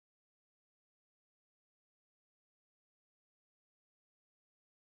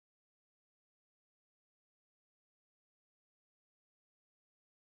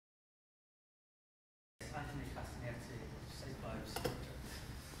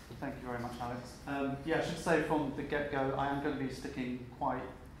Thank you very much, Alex. Yeah, I should say from the get-go, I am going to be sticking quite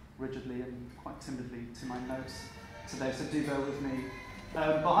rigidly and quite timidly to my notes today, so do bear with me.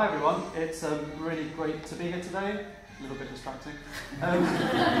 But hi everyone, it's really great to be here today. A little bit distracting. I'm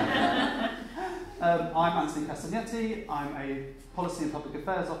Anthony Castagnetti. I'm a Policy and Public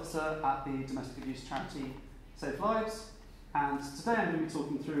Affairs Officer at the domestic abuse charity Safe Lives. And today I'm going to be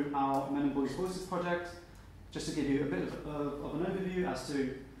talking through our Men and Boys Voices project, just to give you a bit of an overview as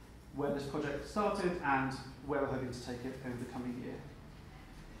to where this project started and where we're hoping to take it over the coming year.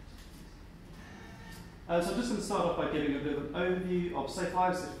 So I'm just going to start off by giving a bit of an overview of Safe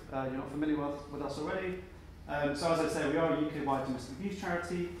Lives, if you're not familiar with us already. So as I say, we are a UK-wide domestic abuse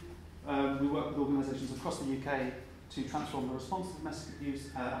charity. We work with organisations across the UK to transform the response to domestic abuse,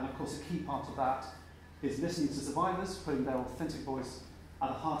 and of course a key part of that is listening to survivors, putting their authentic voice at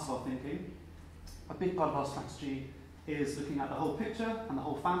the heart of our thinking. A big part of our strategy is looking at the whole picture and the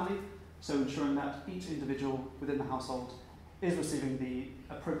whole family, so ensuring that each individual within the household is receiving the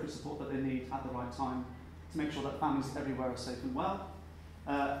appropriate support that they need at the right time to make sure that families everywhere are safe and well.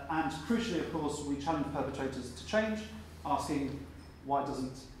 And crucially, of course, we challenge perpetrators to change, asking why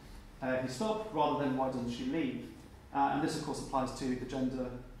doesn't he stop rather than why doesn't she leave. And this, of course, applies to the gender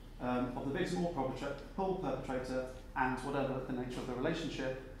of the victim or perpetrator and whatever the nature of the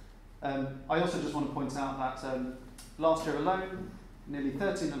relationship. I also just want to point out that last year alone, nearly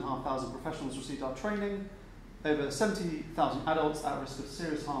 13,500 professionals received our training, over 70,000 adults at risk of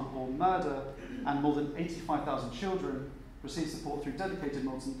serious harm or murder, and more than 85,000 children received support through dedicated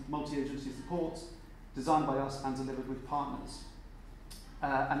multi-agency support designed by us and delivered with partners.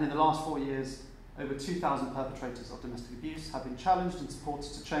 And in the last 4 years, over 2,000 perpetrators of domestic abuse have been challenged and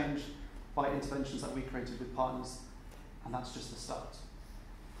supported to change by interventions that we created with partners, and that's just the start.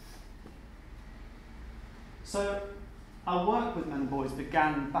 So our work with Men and Boys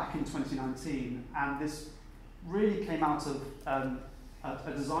began back in 2019, and this really came out of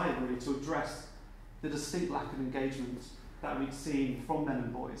a desire really to address the distinct lack of engagement that we'd seen from men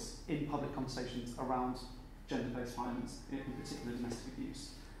and boys in public conversations around gender-based violence, in particular domestic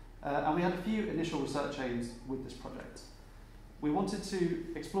abuse. And we had a few initial research aims with this project. We wanted to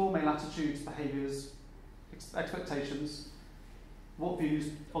explore male attitudes, behaviours, expectations, what views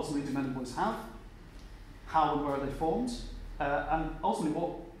ultimately do men and boys have, how and where are they formed, and ultimately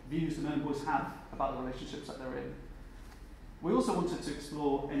what views do men and boys have about the relationships that they're in. We also wanted to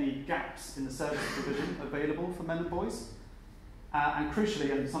explore any gaps in the service provision available for men and boys. And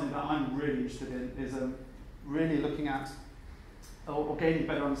crucially, and something that I'm really interested in, is really looking at or gaining a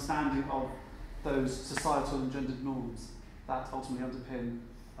better understanding of those societal and gendered norms that ultimately underpin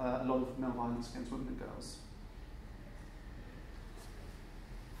a lot of male violence against women and girls.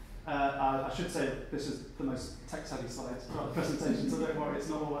 I should say this is the most tech-savvy slide throughout the presentation, so don't worry, it's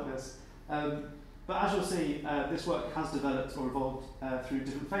not all like this. But as you'll see, this work has developed or evolved through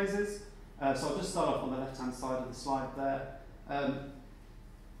different phases. So I'll just start off on the left-hand side of the slide there.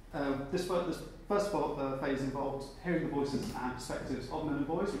 This first phase involved hearing the voices and perspectives of men and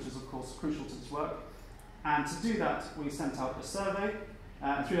boys, which is of course crucial to this work. And to do that, we sent out a survey.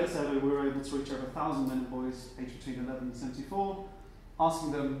 And through that survey, we were able to reach over 1,000 men and boys aged between 11 and 74,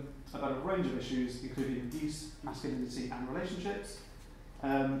 asking them about a range of issues, including abuse, masculinity, and relationships.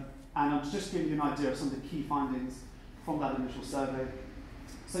 And I'm just giving you an idea of some of the key findings from that initial survey.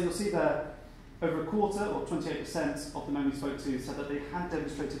 So you'll see there, over a quarter, or 28% of the men we spoke to said that they had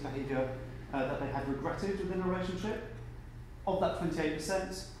demonstrated behaviour that they had regretted within a relationship. Of that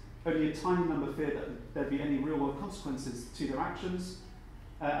 28%, only a tiny number feared that there'd be any real-world consequences to their actions.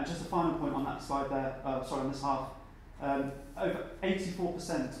 And just a final point on that slide there, on this half, over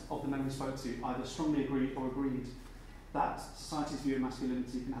 84% of the men we spoke to either strongly agreed or agreed that society's view of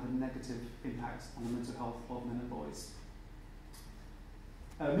masculinity can have a negative impact on the mental health of men and boys.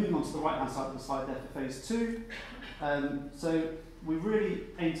 Moving on to the right-hand side of the slide there for phase 2. So we really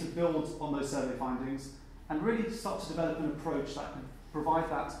aim to build on those survey findings and really start to develop an approach that can provide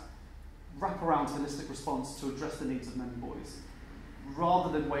that wraparound holistic response to address the needs of men and boys,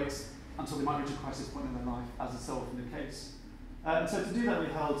 rather than wait until they might reach a crisis point in their life, as is so often the case. And so to do that, we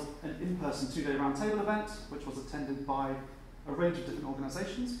held an in-person 2-day roundtable event, which was attended by a range of different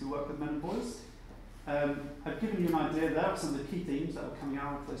organisations who work with men and boys. I've given you an idea there of some of the key themes that were coming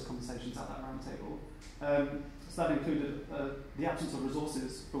out of those conversations at that roundtable. So that included the absence of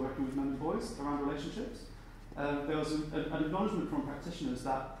resources for working with men and boys around relationships. There was an acknowledgement from practitioners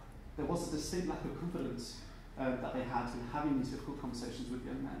that there was a distinct lack of confidence that they had in having these difficult conversations with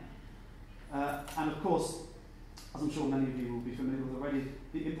young men. And of course, as I'm sure many of you will be familiar with already,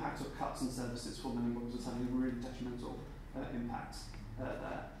 the impact of cuts in services for men and boys was having a really detrimental impact.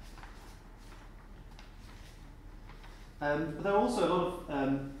 there. But there are also a lot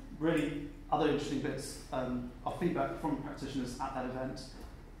of really other interesting bits of feedback from practitioners at that event,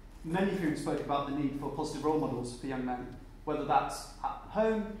 many of whom spoke about the need for positive role models for young men, whether that's at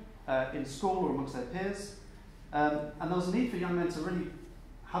home, in school, or amongst their peers. And there was a need for young men to really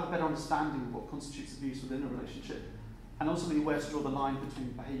have a better understanding of what constitutes abuse within a relationship, and ultimately where to draw the line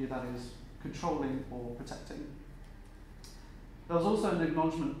between behaviour that is controlling or protecting. There was also an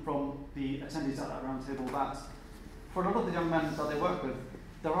acknowledgement from the attendees at that roundtable that for a lot of the young men that they work with,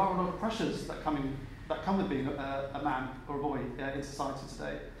 there are a lot of pressures that come with being a man or a boy in society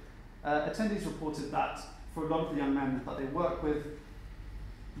today. Attendees reported that for a lot of the young men that they work with,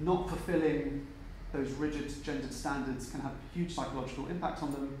 not fulfilling those rigid gendered standards can have a huge psychological impact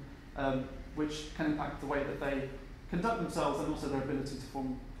on them, which can impact the way that they conduct themselves and also their ability to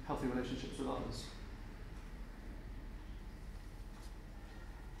form healthy relationships with others.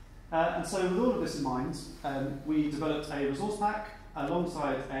 And so with all of this in mind, we developed a resource pack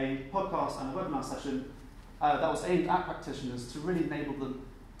alongside a podcast and a webinar session that was aimed at practitioners to really enable them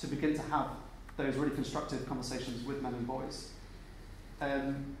to begin to have those really constructive conversations with men and boys.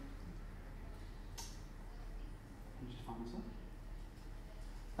 I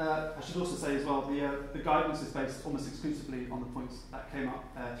should also say as well, the guidance is based almost exclusively on the points that came up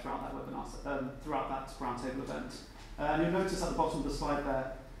throughout that webinar, throughout that roundtable event. And you'll notice at the bottom of the slide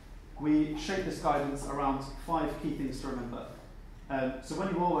there, we shaped this guidance around 5 key things to remember. So when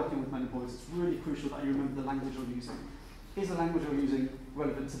you are working with men and boys, it's really crucial that you remember the language you're using. Is the language you're using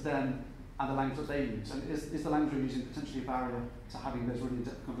relevant to them and the language that they use? And is the language you're using potentially a barrier to having those really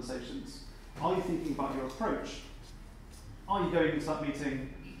in-depth conversations? Are you thinking about your approach? Are you going into that meeting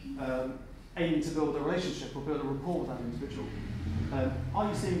aiming to build a relationship or build a rapport with that individual? Are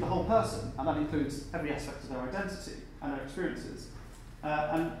you seeing the whole person? And that includes every aspect of their identity and their experiences.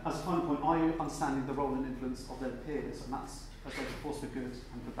 And as a final point, are you understanding the role and influence of their peers? And that's both a force for good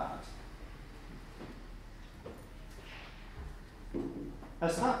and for bad.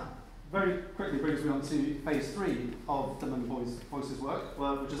 So that very quickly brings me on to phase 3 of the Men and Boys Voices work,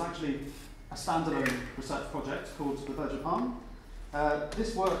 which is actually a standalone research project called The Verge of Harm.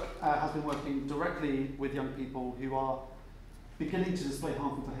 This work has been working directly with young people who are beginning to display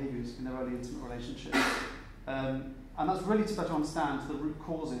harmful behaviours in their early intimate relationships. And that's really to better understand the root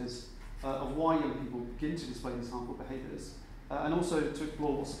causes of why young people begin to display these harmful behaviours, and also to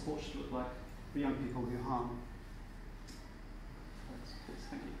explore what support should look like for young people who harm.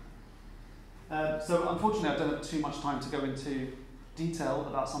 Thank you. So unfortunately I don't have too much time to go into detail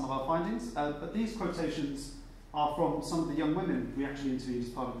about some of our findings, but these quotations are from some of the young women we actually interviewed as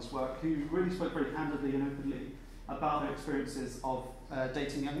part of this work, who really spoke very candidly and openly about their experiences of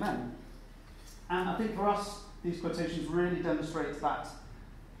dating young men. And I think for us, these quotations really demonstrate that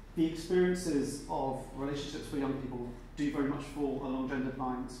the experiences of relationships for young people do very much fall along gendered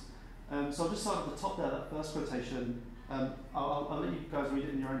lines. So I'll just start at the top there, that first quotation. I'll let you guys read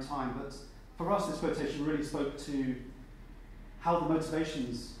it in your own time, but for us this quotation really spoke to how the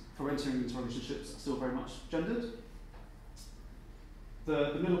motivations for entering into relationships are still very much gendered.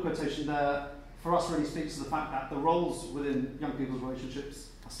 The middle quotation there, for us, really speaks to the fact that the roles within young people's relationships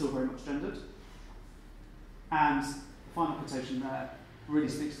are still very much gendered. And the final quotation there really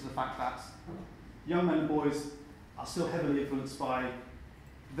speaks to the fact that young men and boys are still heavily influenced by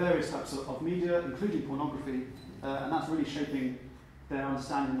various types of media, including pornography, and that's really shaping their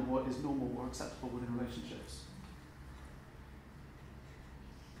understanding of what is normal or acceptable within relationships.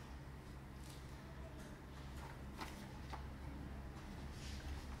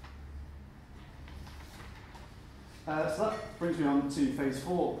 So that brings me on to phase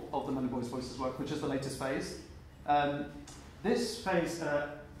 4 of the Men and Boys Voices work, which is the latest phase. This phase,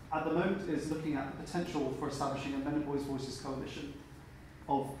 at the moment, is looking at the potential for establishing a Men and Boys Voices coalition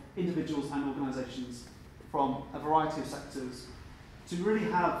of individuals and organisations from a variety of sectors to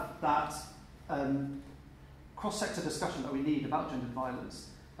really have that cross-sector discussion that we need about gendered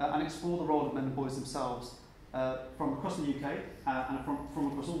violence and explore the role of men and boys themselves from across the UK and from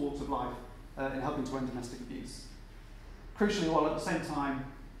across all walks of life in helping to end domestic abuse. Crucially, while at the same time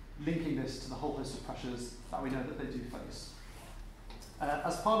linking this to the whole host of pressures that we know that they do face.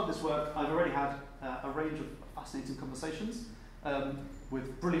 As part of this work, I've already had a range of fascinating conversations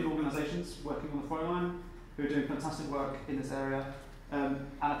with brilliant organisations working on the front line who are doing fantastic work in this area. And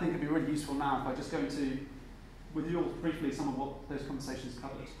I think it'd be really useful now if I just go into, with you all briefly, some of what those conversations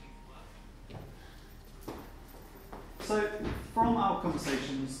covered. So, from our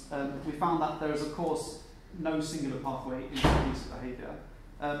conversations, we found that there is, of course, no singular pathway into abusive behaviour.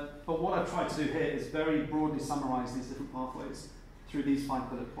 But what I've tried to do here is very broadly summarise these different pathways through these 5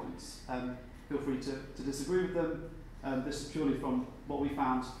 bullet points. Feel free to disagree with them. This is purely from what we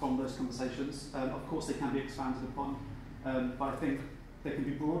found from those conversations. Of course, they can be expanded upon, but I think they can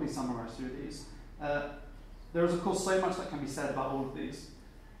be broadly summarised through these. There is, of course, so much that can be said about all of these,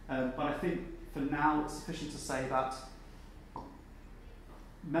 but I think for now it's sufficient to say that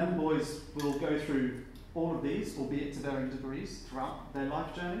men and boys will go through all of these, albeit to varying degrees, throughout their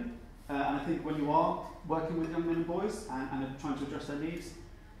life journey. And I think when you are working with young men and boys and are trying to address their needs,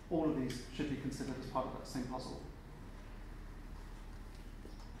 all of these should be considered as part of that same puzzle.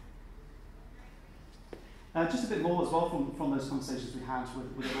 Just a bit more as well from those conversations we had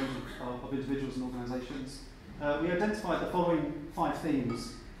with a range of individuals and organisations. We identified the following 5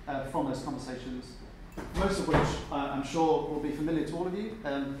 themes from those conversations, most of which I'm sure will be familiar to all of you.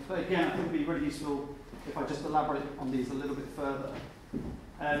 But again, I think it would be really useful if I just elaborate on these a little bit further.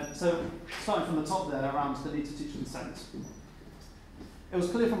 So starting from the top there, around the need to teach consent. It was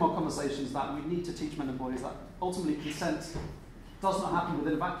clear from our conversations that we need to teach men and boys that ultimately consent does not happen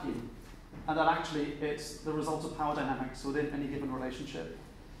within a vacuum, and that actually it's the result of power dynamics within any given relationship.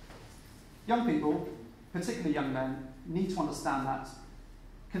 Young people, particularly young men, need to understand that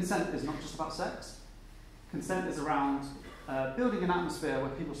consent is not just about sex. Consent is around building an atmosphere where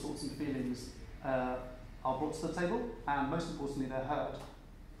people's thoughts and feelings are brought to the table, and most importantly, they're heard.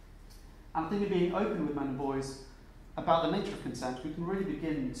 And I think in being open with men and boys about the nature of consent, we can really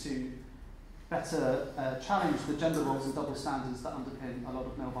begin to better challenge the gender roles and double standards that underpin a lot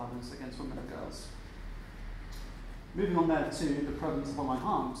of male violence against women and girls. Moving on there to the prevalence of online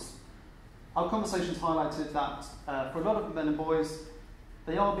harms, our conversations highlighted that for a lot of men and boys,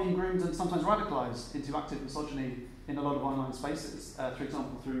 they are being groomed and sometimes radicalised into active misogyny in a lot of online spaces, for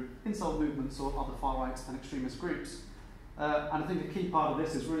example through incel movements or other far-right and extremist groups. And I think a key part of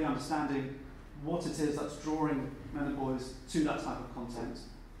this is really understanding what it is that's drawing men and boys to that type of content.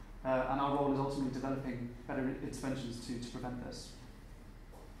 And our role is ultimately developing better interventions to prevent this.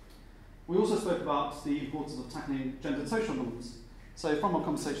 We also spoke about the importance of tackling gender and social norms. So from our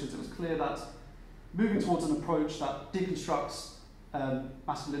conversations, it was clear that moving towards an approach that deconstructs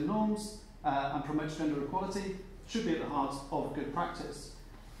masculine norms and promotes gender equality should be at the heart of good practice.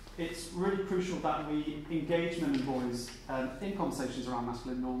 It's really crucial that we engage men and boys in conversations around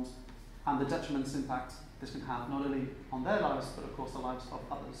masculine norms and the detrimental impact this can have not only on their lives, but of course the lives of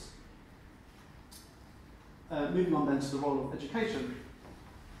others. Moving on then to the role of education.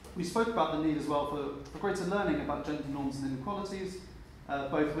 We spoke about the need as well for greater learning about gender norms and inequalities,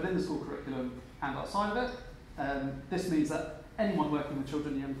 both within the school curriculum and outside of it. This means that anyone working with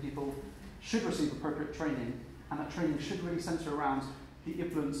children and young people should receive appropriate training, and that training should really centre around the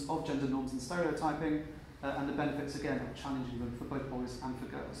influence of gender norms and stereotyping, and the benefits, again, of challenging them for both boys and for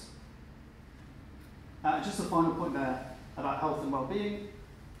girls. Just a final point there about health and well-being.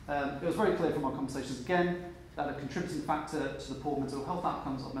 It was very clear from our conversations, again, that a contributing factor to the poor mental health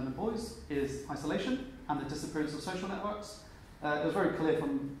outcomes of men and boys is isolation and the disappearance of social networks. It was very clear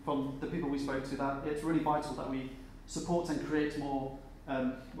from the people we spoke to that it's really vital that we support and create more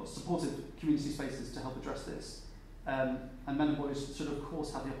supportive community spaces to help address this. And men and boys should, of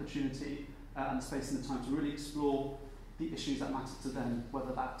course, have the opportunity and the space and the time to really explore the issues that matter to them,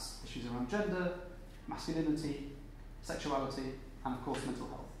 whether that's issues around gender, masculinity, sexuality, and, of course, mental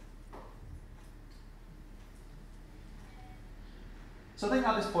health. So I think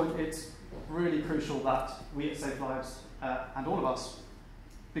at this point it's really crucial that we at Safe Lives and all of us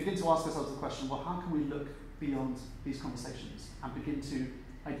begin to ask ourselves the question, well, how can we look beyond these conversations and begin to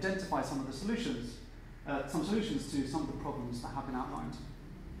identify some of the solutions, some solutions to some of the problems that have been outlined?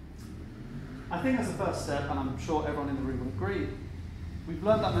 I think as a first step, and I'm sure everyone in the room will agree, we've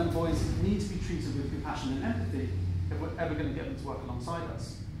learned that men and boys need to be treated with compassion and empathy if we're ever going to get them to work alongside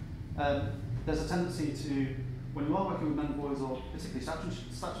us. There's a tendency to, when you are working with men and boys, or particularly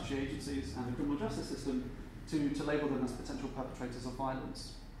statutory agencies and the criminal justice system, to label them as potential perpetrators of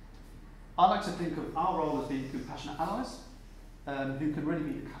violence. I like to think of our role as being compassionate allies, who can really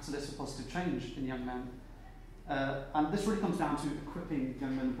be the catalyst for positive change in young men. And this really comes down to equipping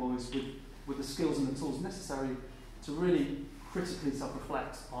young men and boys with the skills and the tools necessary to really critically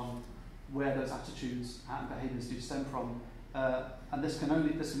self-reflect on where those attitudes and behaviours do stem from. And they can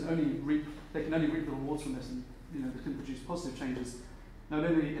only reap the rewards from this, and this can produce positive changes, not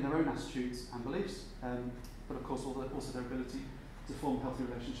only in their own attitudes and beliefs, but of course also their ability to form healthy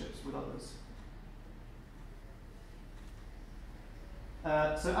relationships with others.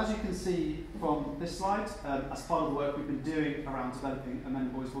 So as you can see from this slide, as part of the work we've been doing around developing a Men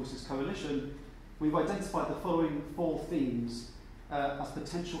and Boys Voices Coalition, we've identified the following 4 themes as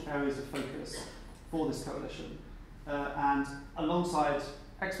potential areas of focus for this coalition. and alongside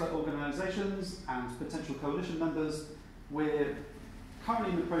expert organisations and potential coalition members, we're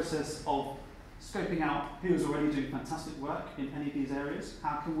currently in the process of scoping out who is already doing fantastic work in any of these areas.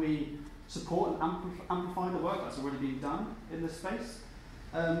 How can we support and amplify the work that's already being done in this space?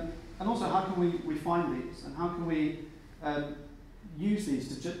 And also, how can we refine these, and how can we use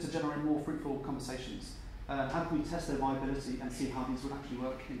these to generate more fruitful conversations? How can we test their viability and see how these would actually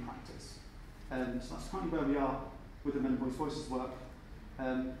work in practice? So that's currently where we are with the Men and Boys Voices work.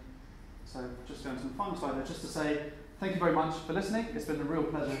 So just going to the final slide there, just to say thank you very much for listening. It's been a real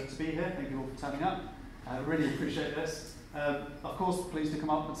pleasure to be here. Thank you all for turning up. I really appreciate this. Of course, please do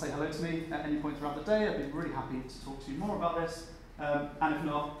come up and say hello to me at any point throughout the day. I'd be really happy to talk to you more about this. And if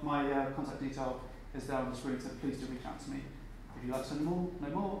not, my contact detail is there on the screen, so please do reach out to me if you'd like to know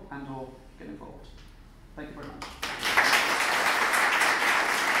more and or get involved. Thank you very much.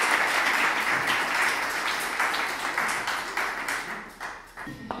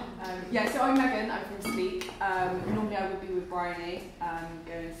 Yeah, so I'm Meggan, I'm from Sleek. Normally I would be with Bryony,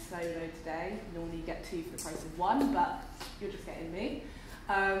 going solo today. Normally you get 2 for the price of 1, but you're just getting me.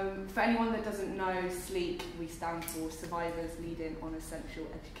 For anyone that doesn't know, Sleek, we stand for Survivors Leading on Essential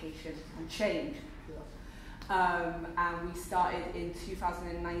Education and Change. And we started in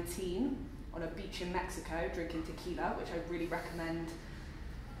 2019 on a beach in Mexico drinking tequila, which I really recommend.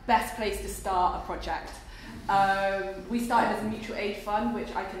 Best place to start a project. We started as a mutual aid fund,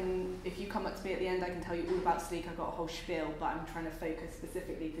 which I can, if you come up to me at the end, I can tell you all about Sleek. I've got a whole spiel, but I'm trying to focus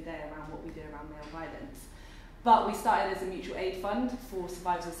specifically today around what we do around male violence. But we started as a mutual aid fund for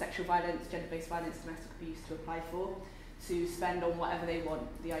survivors of sexual violence, gender-based violence, domestic abuse to apply for, to spend on whatever they want.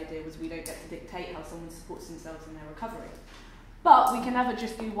 The idea was we don't get to dictate how someone supports themselves in their recovery. But we can never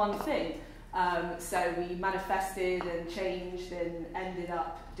just do one thing. So we manifested and changed and ended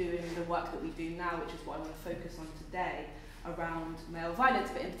up doing the work that we do now, which is what I want to focus on today, around male violence,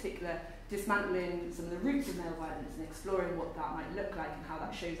 but in particular dismantling some of the roots of male violence and exploring what that might look like and how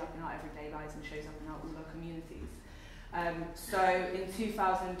that shows up in our everyday lives and shows up in all our communities. So in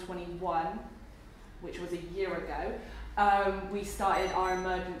 2021, which was a year ago, we started our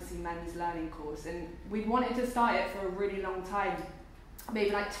emergency men's learning course, and we wanted to start it for a really long time,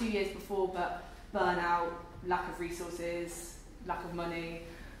 maybe like 2 years before, but burnout, lack of resources, lack of money,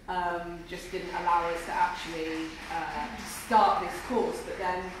 just didn't allow us to actually start this course. But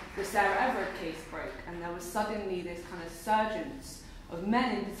then the Sarah Everett case broke, and there was suddenly this kind of surgence of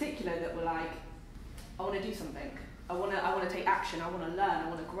men in particular that were like, I want to do something. I want to take action. I want to learn. I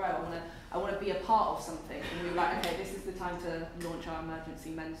want to grow. I want to be a part of something. And we were like, okay, this is the time to launch our emergency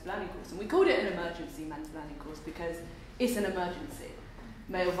men's learning course. And we called it an emergency men's learning course because it's an emergency.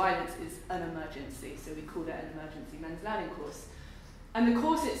 Male violence is an emergency, so we called it an emergency men's learning course. And the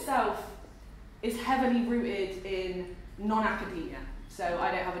course itself is heavily rooted in non-academia. So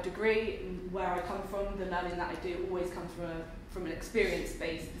I don't have a degree. Where I come from, the learning that I do always comes from an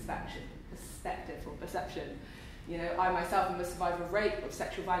experience-based perspective or perception. You know, I myself am a survivor of rape, of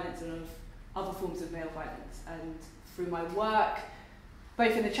sexual violence, and of other forms of male violence. And through my work,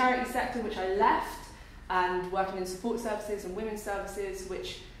 both in the charity sector, which I left, and working in support services and women's services,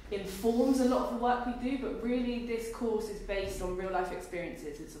 which informs a lot of the work we do, but really this course is based on real life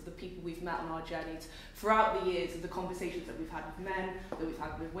experiences. It's of the people we've met on our journeys throughout the years, of the conversations that we've had with men, that we've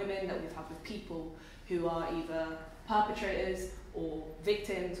had with women, that we've had with people who are either perpetrators or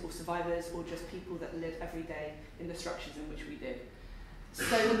victims or survivors or just people that live every day in the structures in which we do.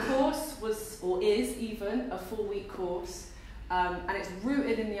 So the course was, or is even, a 4-week course. And it's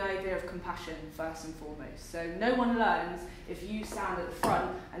rooted in the idea of compassion, first and foremost. So no one learns if you stand at the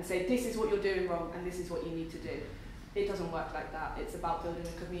front and say, this is what you're doing wrong and this is what you need to do. It doesn't work like that. It's about building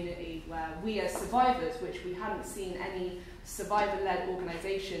a community where we as survivors, which we hadn't seen any survivor-led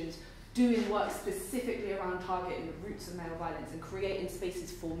organisations doing work specifically around targeting the roots of male violence and creating spaces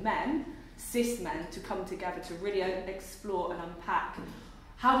for men, cis men, to come together to really explore and unpack.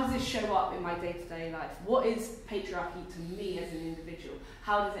 How does this show up in my day-to-day life? What is patriarchy to me as an individual?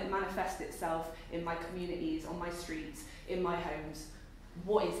 How does it manifest itself in my communities, on my streets, in my homes?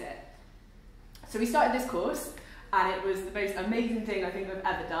 What is it? So we started this course, and it was the most amazing thing I think I've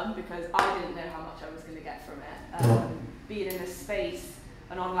ever done, because I didn't know how much I was going to get from it. Being in a space,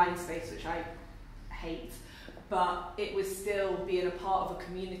 an online space, which I hate, but it was still being a part of a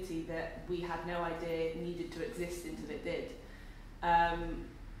community that we had no idea needed to exist until it did.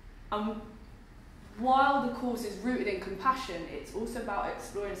 While the course is rooted in compassion, it's also about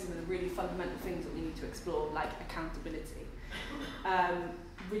exploring some of the really fundamental things that we need to explore, like accountability,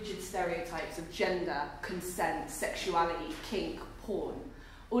 rigid stereotypes of gender, consent, sexuality, kink, porn.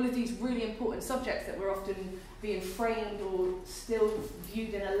 all of these really important subjects that we're often being framed or still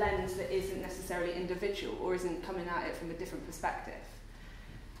viewed in a lens that isn't necessarily individual or isn't coming at it from a different perspective.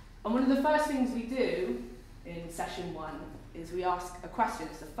 And one of the first things we do in session 1 is we ask a question.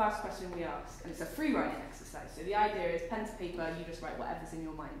 It's the first question we ask, and it's a free writing exercise. So the idea is pen to paper, you just write whatever's in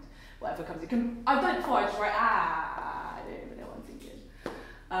your mind, whatever comes in. I've done it before, I just write, I don't even know what I'm thinking.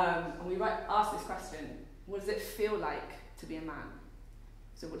 And we ask this question, what does it feel like to be a man?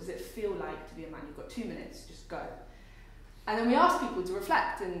 So what does it feel like to be a man? You've got 2 minutes, just go. And then we ask people to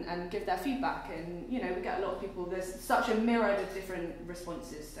reflect and give their feedback, and you know, we get a lot of people, there's such a myriad of different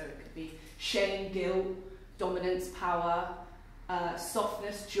responses, so it could be shame, guilt, dominance, power,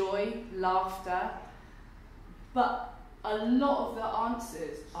 softness, joy, laughter, but a lot of the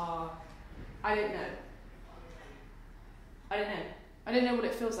answers are, I don't know. I don't know. I don't know what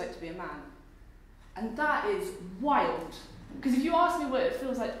it feels like to be a man. And that is wild. Because if you ask me what it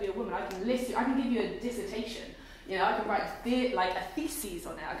feels like to be a woman, I can list you, I can give you a dissertation. You know, I can write a thesis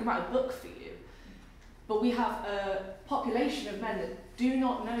on it, I can write a book for you. But we have a population of men that do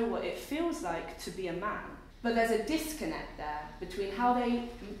not know what it feels like to be a man. But there's a disconnect there between how they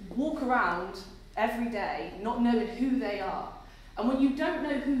walk around every day, not knowing who they are. And when you don't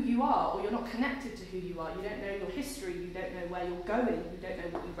know who you are, or you're not connected to who you are, you don't know your history, you don't know where you're going, you don't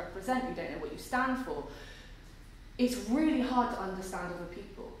know what you represent, you don't know what you stand for, it's really hard to understand other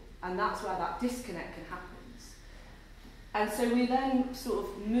people. And that's where that disconnect can happen. And so we then sort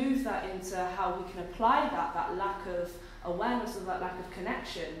of move that into how we can apply that lack of awareness or that lack of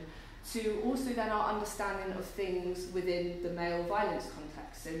connection to also then our understanding of things within the male violence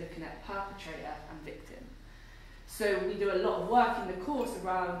context, so looking at perpetrator and victim. So we do a lot of work in the course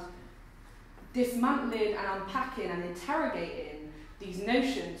around dismantling and unpacking and interrogating these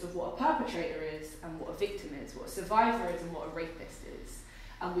notions of what a perpetrator is and what a victim is, what a survivor is and what a rapist is.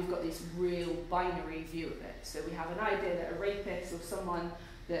 And we've got this real binary view of it. So we have an idea that a rapist or someone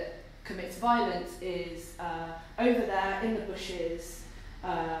that commits violence is over there in the bushes,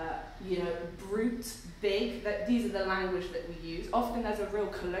 you know, brute, big. These are the language that we use. Often there's a real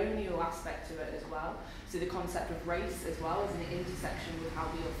colonial aspect to it as well. So the concept of race as well is an intersection with how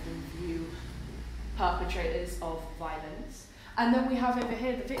we often view perpetrators of violence. And then we have over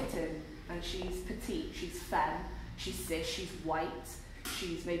here the victim, and she's petite, she's femme, she's cis, she's white,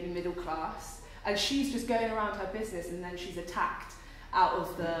 she's maybe middle class, and she's just going around her business and then she's attacked out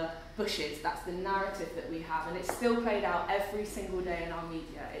of the bushes. That's the narrative that we have, and it's still played out every single day in our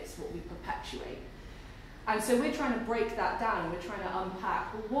media. It's what we perpetuate. And so we're trying to break that down. We're trying to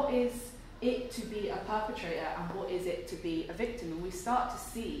unpack, well, what is it to be a perpetrator and what is it to be a victim? And we start to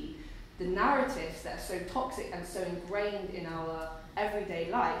see the narratives that are so toxic and so ingrained in our everyday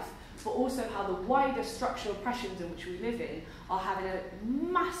life, but also how the wider structural oppressions in which we live in are having a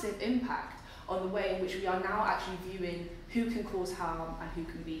massive impact on the way in which we are now actually viewing who can cause harm and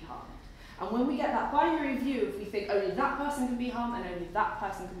who can be harmed. And when we get that binary view, if we think only that person can be harmed and only that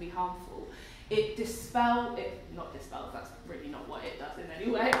person can be harmful, not dispels, that's really not what it does in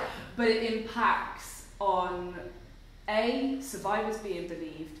any way, but it impacts on A, survivors being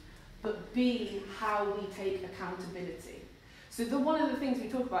believed, but B, how we take accountability. So one of the things we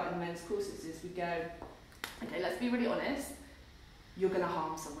talk about in the men's courses is we go, okay, let's be really honest, you're going to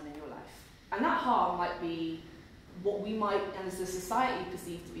harm someone in your life. And that harm might be what we might, as a society,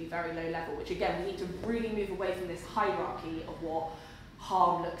 perceive to be very low level, which again, we need to really move away from this hierarchy of what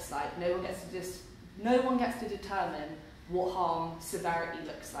harm looks like. No one gets to determine what harm severity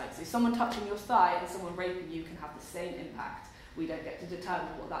looks like. So someone touching your thigh and someone raping you can have the same impact. We don't get to determine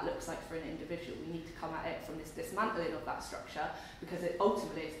what that looks like for an individual. We need to come at it from this dismantling of that structure, because it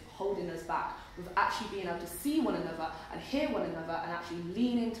ultimately is holding us back with actually being able to see one another and hear one another and actually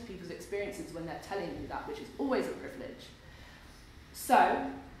lean into people's experiences when they're telling you that, which is always a privilege. So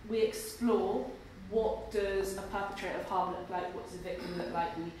we explore, what does a perpetrator of harm look like, what does a victim look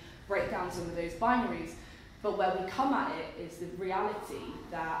like, we break down some of those binaries, but where we come at it is the reality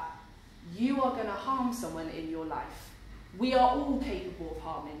that you are going to harm someone in your life. We are all capable of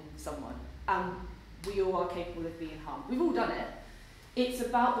harming someone, and we all are capable of being harmed. We've all done it. It's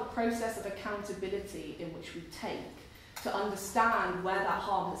about the process of accountability in which we take to understand where that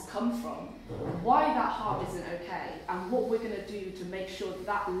harm has come from, why that harm isn't okay, and what we're going to do to make sure that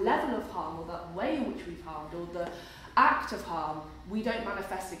that level of harm, or that way in which we've harmed, or the act of harm, we don't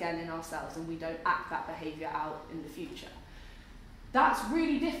manifest again in ourselves and we don't act that behaviour out in the future. That's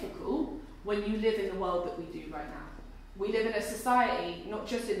really difficult when you live in the world that we do right now. We live in a society, not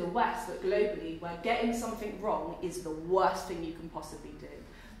just in the West, but globally, where getting something wrong is the worst thing you can possibly do.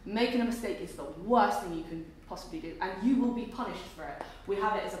 Making a mistake is the worst thing you can possibly do, and you will be punished for it. We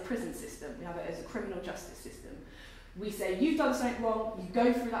have it as a prison system, we have it as a criminal justice system. We say, you've done something wrong, you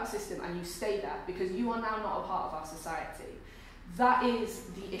go through that system and you stay there because you are now not a part of our society. That is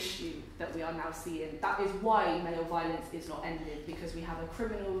the issue that we are now seeing. That is why male violence is not ending, because we have a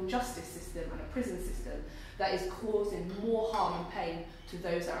criminal justice system and a prison system that is causing more harm and pain to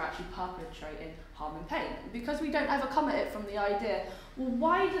those that are actually perpetrating harm and pain. Because we don't ever come at it from the idea, well,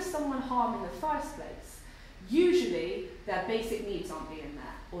 why does someone harm in the first place? Usually, their basic needs aren't being met,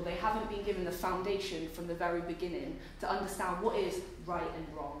 or they haven't been given the foundation from the very beginning to understand what is right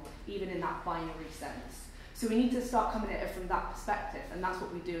and wrong, even in that binary sense. So we need to start coming at it from that perspective, and that's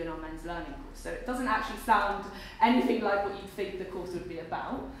what we do in our men's learning course. So it doesn't actually sound anything like what you'd think the course would be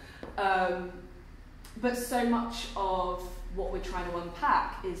about, but so much of what we're trying to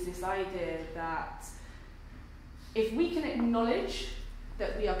unpack is this idea that if we can acknowledge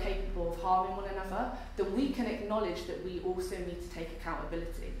that we are capable of harming one another, then we can acknowledge that we also need to take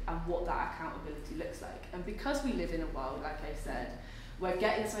accountability and what that accountability looks like. And because we live in a world, like I said, where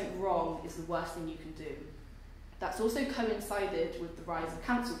getting something wrong is the worst thing you can do, that's also coincided with the rise of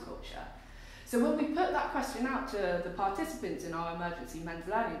cancel culture. So when we put that question out to the participants in our emergency men's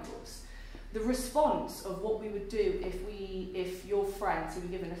learning course, the response of what we would do if your friend, so we're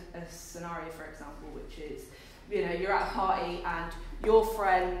given a scenario, for example, which is, you know, you're at a party and your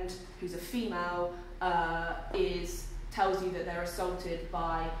friend, who's a female, tells you that they're assaulted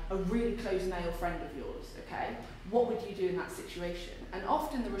by a really close male friend of yours, okay? What would you do in that situation? And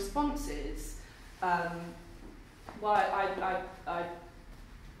often the response is, well, I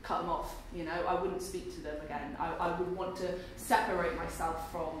cut them off, you know, I wouldn't speak to them again. I would want to separate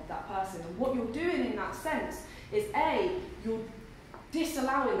myself from that person. And what you're doing in that sense is, A, you're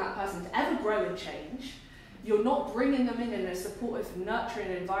disallowing that person to ever grow and change. You're not bringing them in a supportive,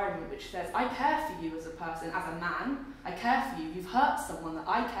 nurturing environment which says, I care for you as a person, as a man, I care for you, you've hurt someone that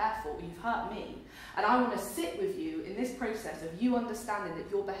I care for, you've hurt me. And I want to sit with you in this process of you understanding that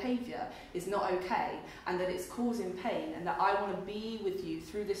your behaviour is not okay and that it's causing pain, and that I want to be with you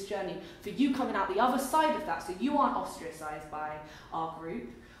through this journey for you coming out the other side of that so you aren't ostracised by our group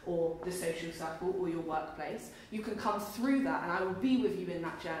or the social circle or your workplace. You can come through that and I will be with you in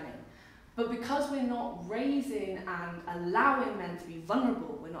that journey. But because we're not raising and allowing men to be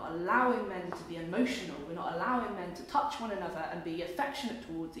vulnerable, we're not allowing men to be emotional, we're not allowing men to touch one another and be affectionate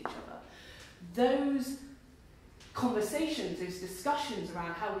towards each other, those conversations, those discussions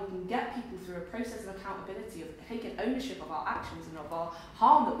around how we can get people through a process of accountability, of taking ownership of our actions and of our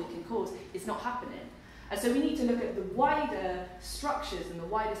harm that we can cause, is not happening. And so we need to look at the wider structures and the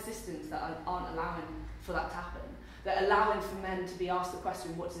wider systems that aren't allowing for that to happen. That allowing for men to be asked the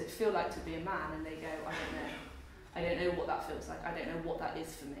question, what does it feel like to be a man? And they go, I don't know. I don't know what that feels like. I don't know what that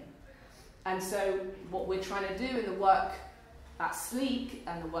is for me. And so what we're trying to do in the work at Sleek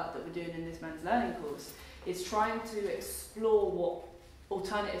and the work that we're doing in this men's learning course is trying to explore what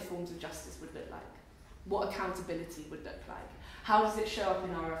alternative forms of justice would look like, what accountability would look like, how does it show up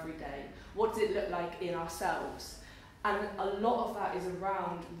in our everyday, what does it look like in ourselves. And a lot of that is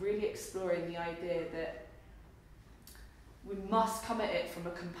around really exploring the idea that we must come at it from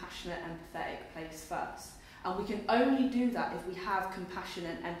a compassionate, empathetic place first. And we can only do that if we have compassion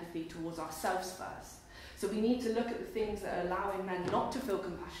and empathy towards ourselves first. So we need to look at the things that are allowing men not to feel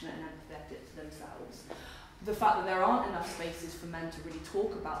compassionate and empathetic to themselves. The fact that there aren't enough spaces for men to really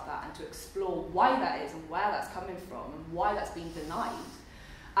talk about that and to explore why that is and where that's coming from and why that's being denied.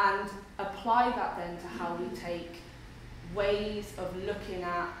 And apply that then to how we take ways of looking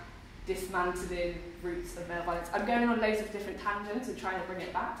at dismantling roots of male violence. I'm going on loads of different tangents and trying to bring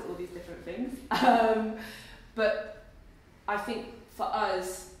it back to all these different things. But I think for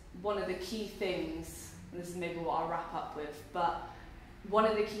us, one of the key things, and this is maybe what I'll wrap up with, but one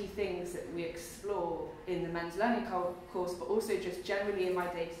of the key things that we explore in the men's learning course, but also just generally in my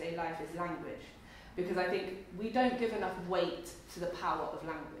day-to-day life, is language. Because I think we don't give enough weight to the power of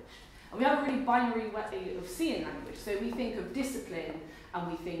language. And we have a really binary way of seeing language. So we think of discipline, and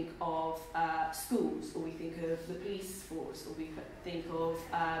we think of schools, or we think of the police force, or we think of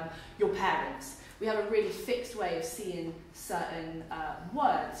your parents. We have a really fixed way of seeing certain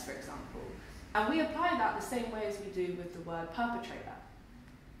words, for example. And we apply that the same way as we do with the word perpetrator,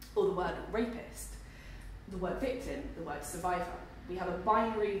 or the word rapist, the word victim, the word survivor. We have a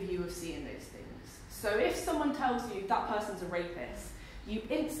binary view of seeing those things. So if someone tells you that person's a rapist, you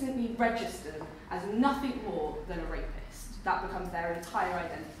instantly register them as nothing more than a rapist. That becomes their entire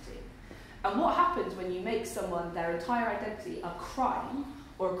identity. And what happens when you make someone, their entire identity, a crime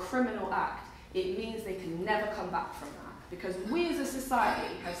or a criminal act, it means they can never come back from that. because we as a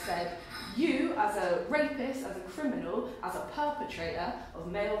society have said, you as a rapist, as a criminal, as a perpetrator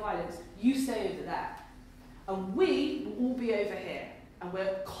of male violence, you stay over there. And we will all be over here. And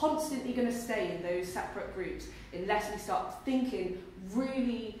we're constantly going to stay in those separate groups unless we start thinking,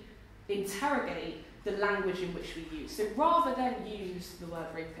 really interrogate the language in which we use. So rather than use the word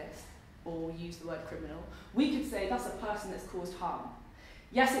rapist or use the word criminal, we could say that's a person that's caused harm.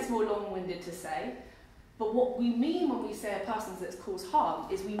 Yes, it's more long-winded to say, but what we mean when we say a person that's caused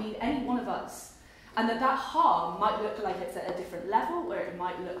harm is we mean any one of us. And that harm might look like it's at a different level, or it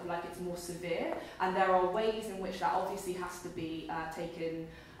might look like it's more severe, and there are ways in which that obviously has to be taken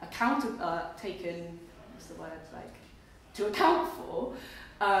to account for.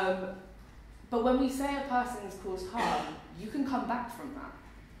 But when we say a person has caused harm, you can come back from that.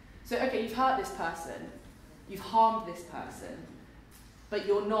 So, okay, you've hurt this person, you've harmed this person, but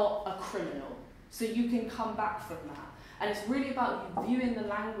you're not a criminal. So you can come back from that. And it's really about viewing the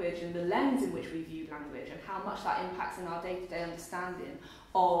language and the lens in which we view language and how much that impacts in our day-to-day understanding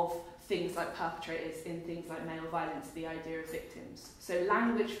of things like perpetrators, in things like male violence, the idea of victims. So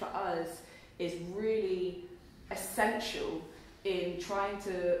language for us is really essential in trying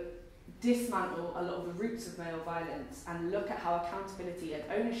to dismantle a lot of the roots of male violence and look at how accountability and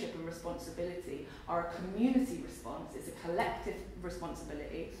ownership and responsibility are a community response, it's a collective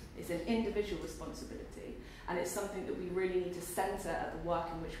responsibility, it's an individual responsibility, and it's something that we really need to centre at the work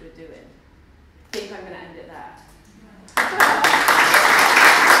in which we're doing. I think I'm going to end it there.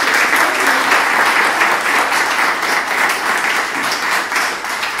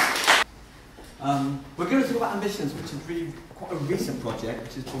 We're going to talk about ambitions, which is really quite a recent project,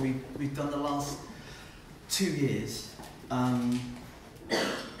 which is what we've done the last 2 years. But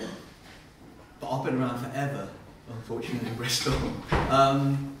I've been around forever, unfortunately, in Bristol.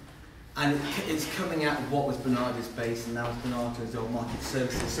 And it's coming out of what was Barnardos based, and now it's Barnardos old market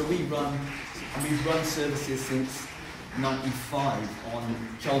services. So we've run services since '95 on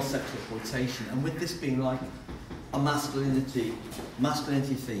child sexual exploitation, and with this being like a masculinity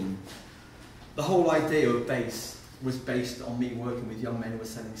theme, the whole idea of was based on me working with young men who were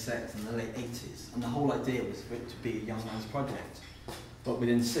selling sex in the late 80s, and the whole idea was for it to be a young man's project. But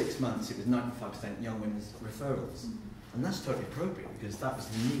within 6 months, it was 95% young women's referrals, and that's totally appropriate because that was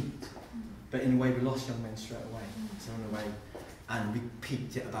the need. But in a way, we lost young men straight away. So in a way, and we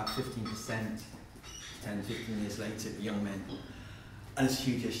peaked at about 15%, 10, 15 years later, young men. And it's a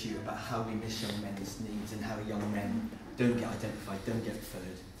huge issue about how we miss young men's needs and how young men don't get identified, don't get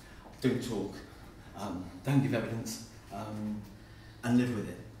referred, don't talk, don't give evidence, and live with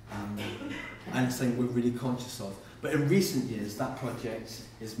it. And it's something we're really conscious of. But in recent years, that project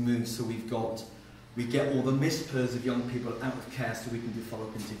is moved, so we get all the missed pairs of young people out of care so we can do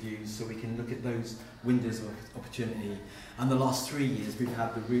follow-up interviews, so we can look at those windows of opportunity. And the last 3 years, we've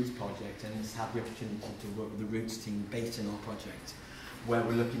had the Roots project, and it's had the opportunity to work with the Roots team based in our project, where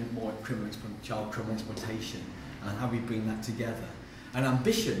we're looking at more at child criminal exploitation and how we bring that together. And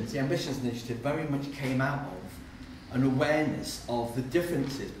Ambitions, the Ambitions initiative very much came out of an awareness of the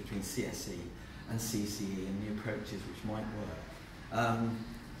differences between CSE and CCE and the approaches which might work.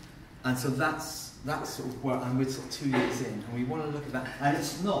 And so that's sort of where, and we're sort of 2 years in, and we want to look at that. And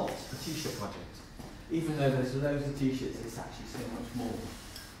it's not a t-shirt project. Even though there's loads of t-shirts, it's actually so much more.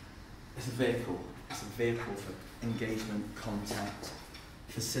 It's a vehicle. It's a vehicle for engagement, contact,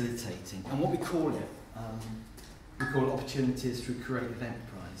 facilitating. And what we call it opportunities through creative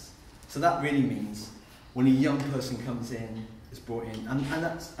enterprise. So that really means when a young person comes in, is brought in, and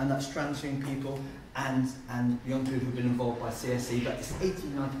that's transgender people and young people who've been involved by CSE, but it's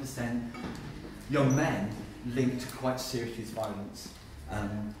 80-90% young men linked to quite serious youth violence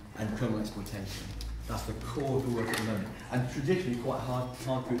and criminal exploitation. That's the core of the work at the moment, and traditionally quite a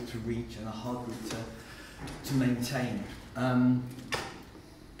hard group to reach and a hard group to maintain.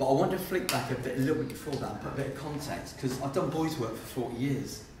 But I want to flick back a little bit before that and put a bit of context, because I've done boys' work for 40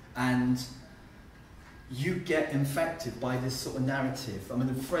 years, and you get infected by this sort of narrative. I mean,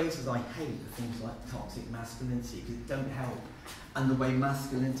 the phrases I hate are things like toxic masculinity, because it don't help. And the way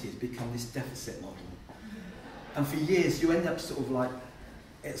masculinity has become this deficit model. And for years, you end up sort of like,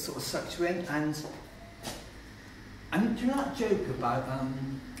 it sort of sucks you in. And do you know that joke about,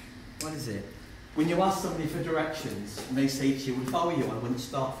 what is it? When you ask somebody for directions, and they say to you, well, if I were you, I wouldn't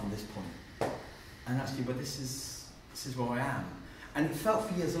start from this point. And actually, but this is where I am. And it felt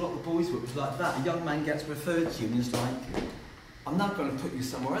for years, a lot of the boys' work was like that. A young man gets referred to you and he's like, I'm not going to put you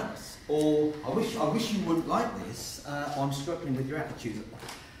somewhere else. Or, I wish you wouldn't like this, or I'm struggling with your attitude.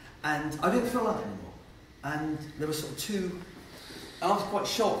 And I didn't feel that anymore. And there were sort of two, I was quite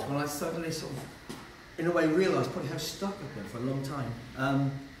shocked when I suddenly sort of in a way, realised probably how stuck I've been for a long time.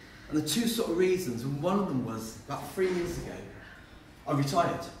 And the two sort of reasons, and one of them was about 3 years ago, I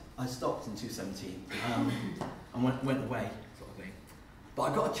retired. I stopped in 2017 and went away, sort of thing. But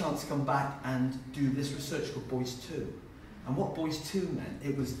I got a chance to come back and do this research called Boys 2. And what Boys 2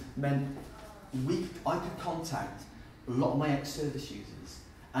 meant I could contact a lot of my ex-service users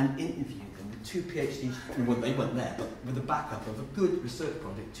and interview them with 2 PhDs, well, they weren't there, but with the backup of a good research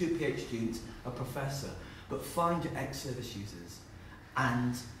project, 2 PhD students, a professor, but find your ex-service users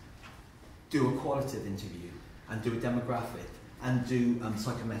and do a qualitative interview and do a demographic and do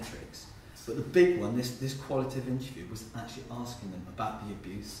psychometrics. But the big one, this qualitative interview, was actually asking them about the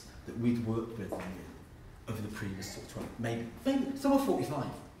abuse that we'd worked with them over the previous sort of 20, maybe some were 45,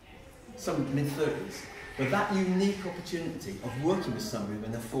 some mid-30s. But that unique opportunity of working with somebody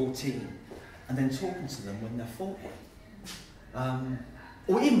when they're 14 and then talking to them when they're 40.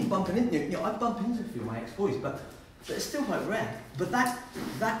 Or even bumping into, I bump into a few of my ex-boys, but it's still quite rare. But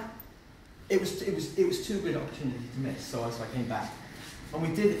it was too good an opportunity to miss, so I came back. And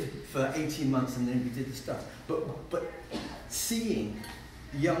we did it for 18 months and then we did the stuff. But seeing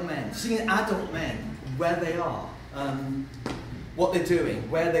young men, seeing adult men, where they are, what they're doing,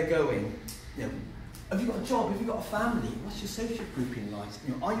 where they're going, have you got a job? Have you got a family? What's your social grouping like?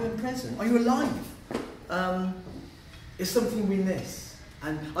 Are you in prison? Are you alive? It's something we miss.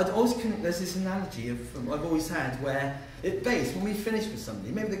 And there's this analogy I've always had where when we finish with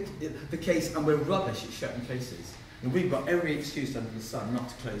somebody, maybe the case, and we're rubbish at shutting cases, and we've got every excuse under the sun not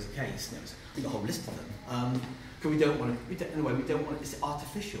to close a case. We've got a whole list of them. Because we don't want to, it's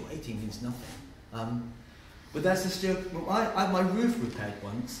artificial. 18 means nothing. But there's this joke. I had my roof repaired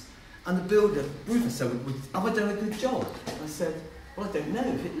once, and the roofer said, have I done a good job? I said, well, I don't know.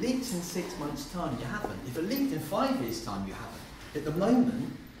 If it leaks in 6 months' time, you haven't. If it leaked in 5 years' time, you haven't. At the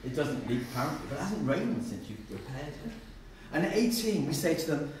moment, it doesn't leak apparently, but it hasn't rained since you've repaired it. And at 18, we say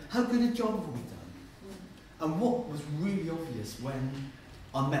to them, how good a job have we done? And what was really obvious when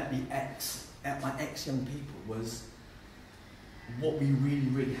I met my ex-young people was what we really,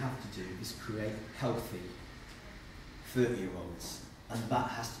 really have to do is create healthy 30-year-olds. And that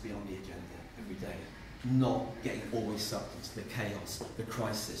has to be on the agenda every day, not getting always sucked into the chaos, the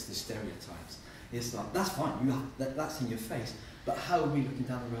crisis, the stereotypes. It's like, that's fine, that's in your face, but how are we looking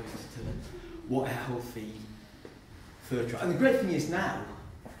down the road to what a healthy 30-year-old? And the great thing is now,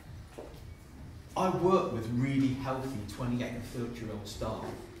 I work with really healthy 28 and 30-year-old staff,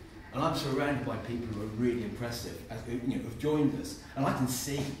 and I'm surrounded by people who are really impressive, who've joined us, and I can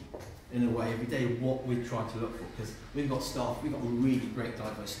see, in a way, every day what we're trying to look for, because we've got a really great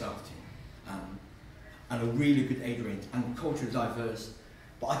diverse staff team, and a really good age range, and culturally diverse,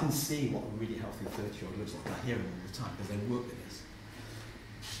 but I can see what a really healthy 30-year-old looks like. I hear them all the time, because they work with us.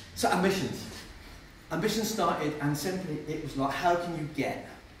 So ambitions. Ambitions started, and simply it was like, how can you get,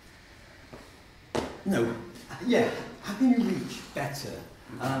 how can you reach better?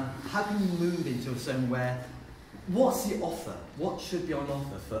 How can you move into a zone where, what's the offer? What should be on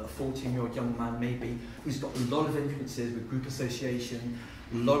offer for a 14-year-old young man maybe who's got a lot of influences with group association,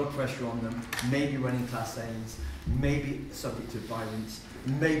 a lot of pressure on them, maybe running class A's, maybe subject to violence,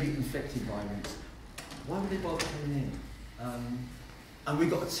 maybe inflicting violence? Why would they bother coming in? And we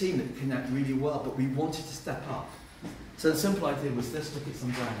got a team that connect really well, but we wanted to step up. So the simple idea was, let's look at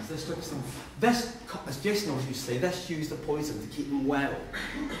some brands, as Jason always used to say, let's use the poison to keep them well.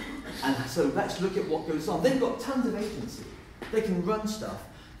 And so let's look at what goes on. They've got tons of agency. They can run stuff.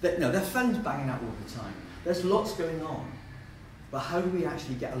 Their phone's banging out all the time. There's lots going on. But how do we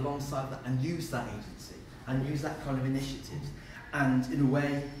actually get alongside that and use that agency and use that kind of initiative? And in a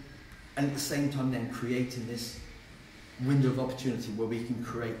way, and at the same time then creating this window of opportunity where we can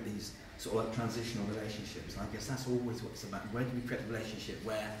create these sort of like transitional relationships. And I guess that's always what it's about. Where do we create a relationship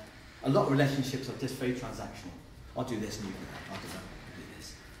where a lot of relationships are just very transactional. I'll do this and you do that, I'll do that, I'll do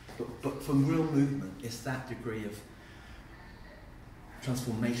this. But from real movement, it's that degree of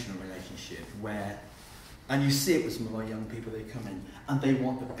transformational relationship where, and you see it with some of our young people, they come in and they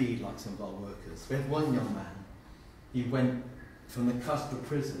want to be like some of our workers. We had one young man, he went from the cusp of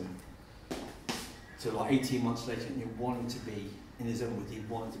prison to like 18 months later and he wanted to be, in his own words, he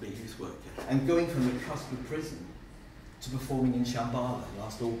wanted to be a youth worker. And going from the cusp of prison to performing in Shambhala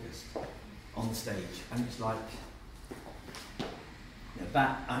last August on the stage. And it's like,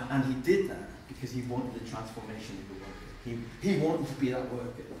 and he did that because he wanted the transformation of the worker. He wanted to be that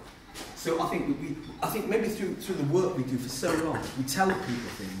worker. So I think maybe through the work we do for so long, we tell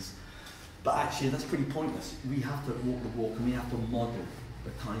people things, but actually that's pretty pointless. We have to walk the walk and we have to model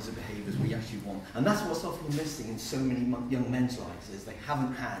the kinds of behaviours we actually want. And that's what's often missing in so many young men's lives, is they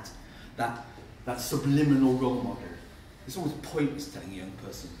haven't had that that subliminal role model. It's always pointless telling a young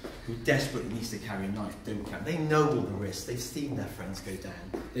person who desperately needs to carry a knife, don't carry. They know all the risks. They've seen their friends go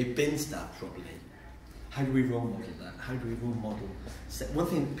down. They've been stabbed probably. How do we role model that? How do we role model? One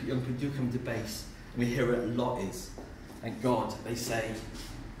thing young people do come to base, and we hear it a lot, is, thank God, they say,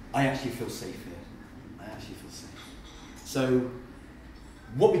 I actually feel safe here. I actually feel safe. So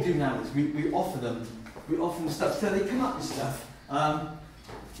what we do now is we offer them stuff. So they come up with stuff on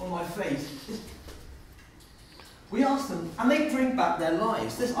my face. We ask them, and they bring back their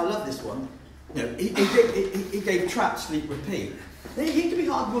lives. I love this one. You know, he gave trap, sleep, repeat. He can be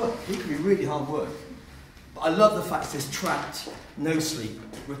hard work. He can be really hard work. But I love the fact it's trapped, no sleep,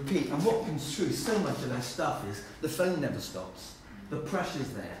 repeat. And what comes through so much of their stuff is the phone never stops. The pressure's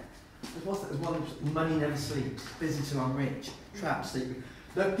there. What's that? There's one, money never sleeps, busy till I'm rich, trapped, sleep.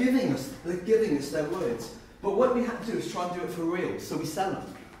 They're giving us their words. But what we have to do is try and do it for real. So we sell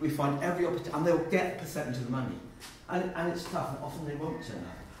them. We find every opportunity, and they'll get a percentage of the money. And it's tough, and often they won't turn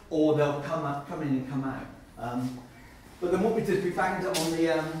up. Or they'll come in and come out. But then what we did is we banged it on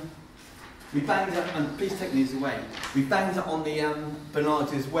the, and please take these away, we banged it on the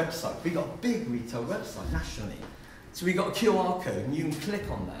Barnardos website. We got a big retail website nationally. So we got a QR code, and you can click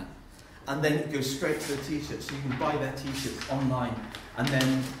on that, and then it goes straight to the t-shirt, so you can buy their t-shirts online. And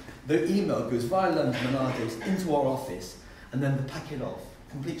then the email goes via London Barnardos into our office, and then they pack it off.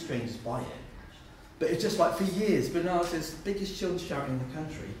 Complete strangers buy it. But it's just like for years, Barnardos, biggest children's charity in the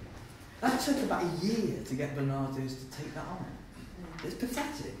country, that took about a year to get Barnardos to take that on. It's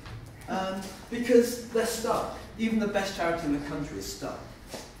pathetic. Because they're stuck. Even the best charity in the country is stuck.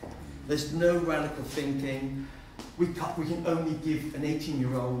 There's no radical thinking. We can only give an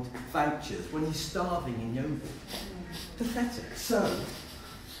 18-year-old vouchers when he's starving in Yeovil. Pathetic. So,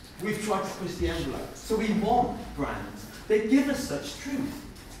 we've tried to push the envelope. So we want brands. They give us such truth.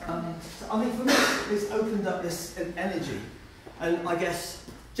 So I mean, for me, it's opened up this energy. And I guess,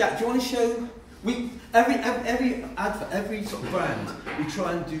 Jack, do you want to show? Every advert, every sort of brand, we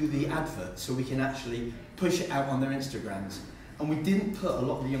try and do the advert so we can actually push it out on their Instagrams. And we didn't put a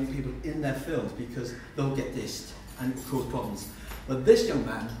lot of the young people in their films because they'll get dissed and cause problems. But this young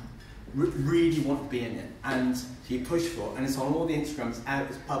man really wanted to be in it, and he pushed for it, and it's on all the Instagrams out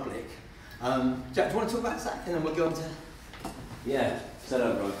as public. Jack, do you want to talk about Zach, and then we'll go on to... Yeah, so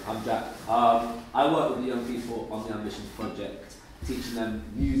hello everyone, I'm Jack. I work with the young people on the Ambitions Project, teaching them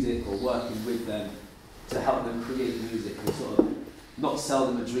music or working with them to help them create music and sort of not sell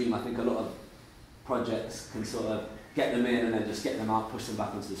them a dream. I think a lot of projects can sort of get them in and then just get them out, push them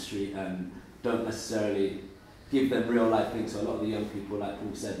back onto the street, and don't necessarily give them real life things. So a lot of the young people, like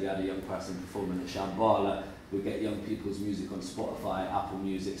Paul said, we had a young person performing at Shambhala. We get young people's music on Spotify, Apple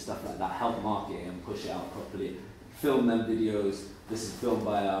Music, stuff like that, help market it and push it out properly. Film them videos. This is filmed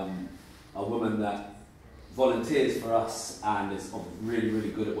by a woman that volunteers for us and is really, really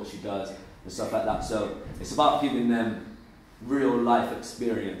good at what she does and stuff like that. So it's about giving them real life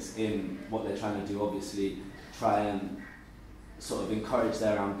experience in what they're trying to do. Obviously, try and sort of encourage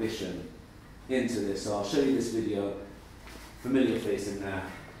their ambition into this. So I'll show you this video. Familiar face in there.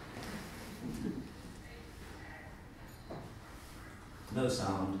 No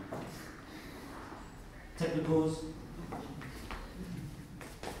sound. Technicals.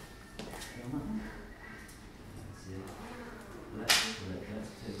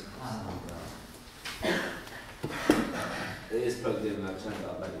 It is plugged in, I've turned it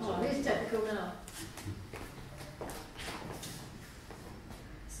up like oh, it is technical now.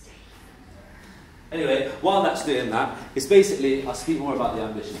 Anyway, while that's doing that, it's basically, I'll speak more about the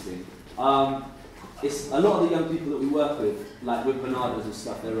ambition thing. It's a lot of the young people that we work with, like with Barnardos and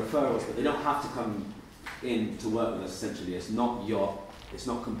stuff, they're referrals, but they don't have to come in to work with us essentially. It's not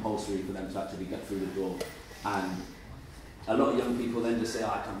compulsory for them to actually get through the door. And a lot of young people then just say, oh,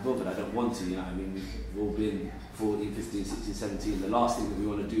 I can't bother, I don't want to, you know what I mean? We've all been 14, 15, 16, 17. The last thing that we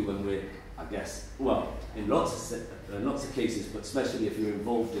want to do when we're, I guess, well, in lots of cases, but especially if you're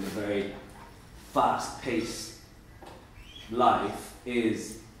involved in a very fast-paced life,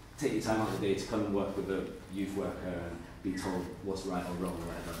 is take your time out of the day to come and work with a youth worker and be told what's right or wrong or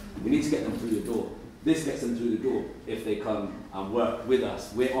whatever. We need to get them through the door. This gets them through the door. If they come and work with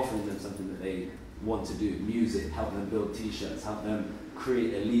us, we're offering them something that they want to do. Music, help them build t-shirts, help them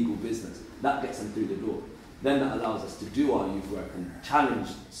create a legal business. That gets them through the door. Then that allows us to do our youth work and challenge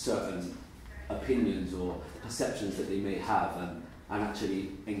certain opinions or perceptions that they may have and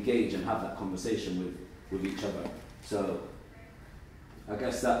actually engage and have that conversation with each other. So I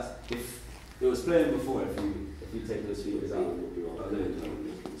guess that if it was playing before, if you take those speakers out,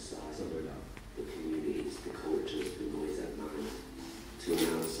 the communities, the cultures, the noise at night, to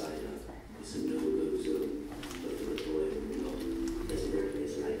an outsider, it's It's a no-go zone, but for a boy and block, there's no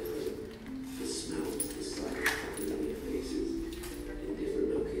place like home. The smells, the sight of familiar faces, in different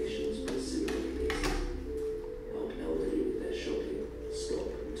locations but similar places. While elderly with their shopping, stop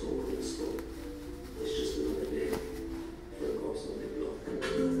and talk on the spot. It's just another day for a cross on the block.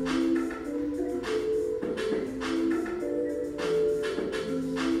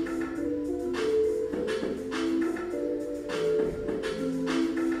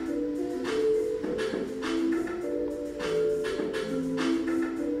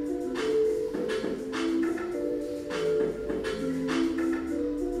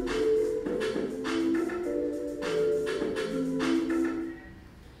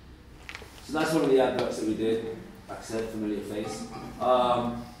 So that's one of the adverts that we did. Like I said, familiar face.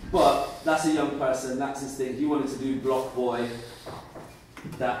 But that's a young person, that's his thing. He wanted to do Block Boy.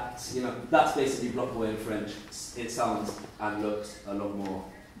 That's basically Block Boy in French. It sounds and looks a lot more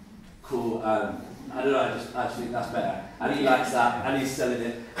cool. I don't know, I just think that's better. And he likes that, and he's selling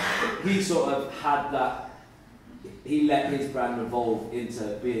it. He sort of had that. He let his brand evolve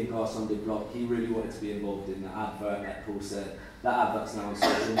into being Garçon de Bloc. He really wanted to be involved in the advert, like Paul said. That advert's now on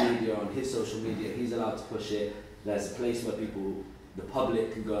social media, on his social media. He's allowed to push it. There's a place where people, the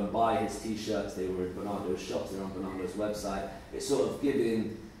public, can go and buy his t-shirts. They were in Barnardos shops, they're on Barnardos' website. It's sort of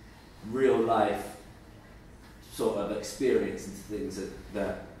giving real life sort of experience into things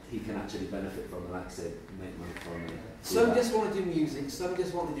that he can actually benefit from, and like I said, make money from it. Some just want to do music, some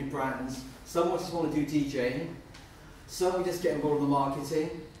just want to do brands, some just want to do DJing, some just get involved in the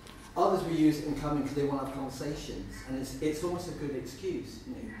marketing, others we use it in coming because they want to have conversations, and it's almost a good excuse.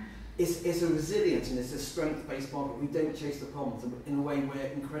 You know. It's a resilience and it's a strength-based model. We don't chase the problems, and in a way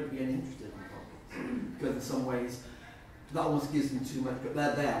we're incredibly uninterested in problems, because in some ways that almost gives them too much, but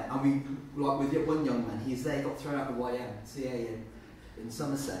they're there, and we, like with one young man, he's there, got thrown out of YMCA in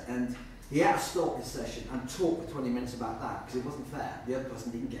Somerset, and he had to stop his session and talk for 20 minutes about that, because it wasn't fair. The other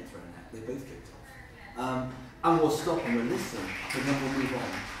person didn't get thrown out, they both kicked off. And we'll stop and we'll listen, and then we'll move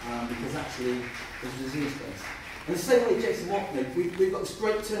on, because actually there's resilience based. And the same way, Jason, we've got this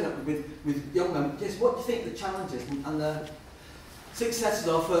great turnout with young men. Jason, what do you think the challenges and the successes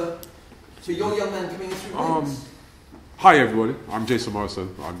are for your young men coming in through Roots? Hi everybody, I'm Jason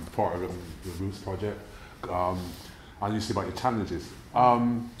Morrison. I'm part of the Roots project. And you see about your challenges.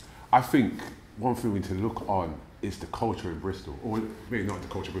 I think one thing we need to look on is the culture in Bristol, or maybe not the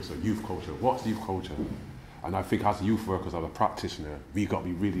culture in Bristol, youth culture. What's youth culture? And I think as a youth worker, as a practitioner, we got to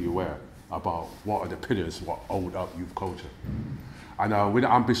be really aware about what are the pillars, what hold up youth culture. And with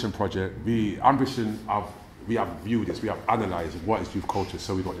the Ambition project, we have viewed this, we have analysed what is youth culture.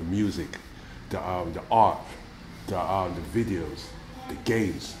 So we've got the music, the art, the videos, the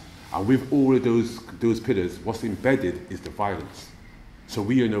games. And with all of those pillars, what's embedded is the violence. So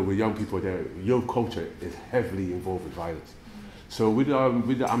we know with young people there, youth culture is heavily involved with violence. So with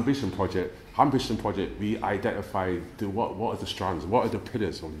the Ambition project, we identified what are the strands, what are the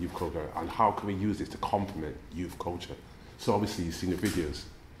pillars of youth culture, and how can we use this to complement youth culture. So obviously you've seen the videos,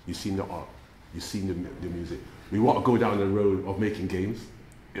 you've seen the art, you've seen the music. We want to go down the road of making games,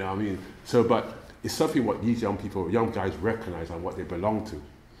 you know what I mean? So, but it's something what these young guys recognize and what they belong to.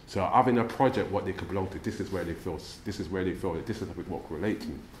 So having a project, what they could belong to, this is where they feel that this is what can relate to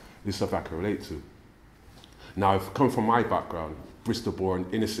me. This is stuff I can relate to. Now, I've come from my background, Bristol born,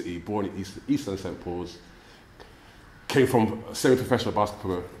 inner city, born in Eastern St. Paul's, came from a semi-professional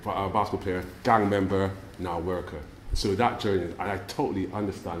basketball player, gang member, now worker. So that journey, and I totally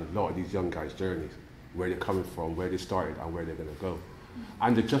understand a lot of these young guys' journeys, where they're coming from, where they started, and where they're going to go.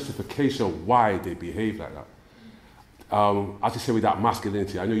 And the justification why they behave like that. As you say with that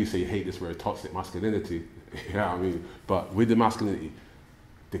masculinity, I know you say you hate this word, toxic masculinity, yeah, I mean, but with the masculinity,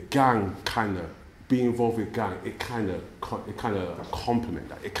 the gang kind of, being involved with gang, it kind of complement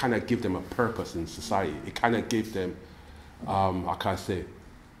that. It kind of give them a purpose in society. It kind of gives them, how can I say,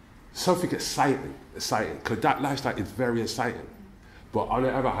 something exciting, because that lifestyle is very exciting. But on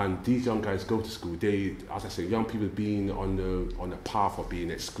the other hand, these young guys go to school. They, as I say, young people being on the path of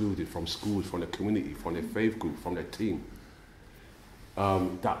being excluded from schools, from the community, from their faith group, from their team.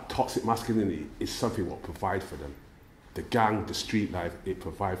 That toxic masculinity is something what provides for them. The gang, the street life, it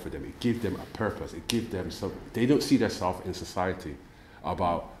provides for them. It gives them a purpose. It gives them some. They don't see themselves in society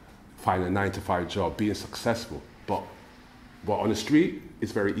about finding a 9-to-5 job, being successful. But on the street,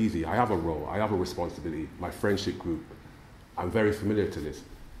 it's very easy. I have a role. I have a responsibility. My friendship group, I'm very familiar to this.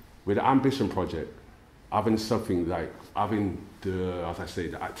 With the Ambition project, having something like, having the, as I say,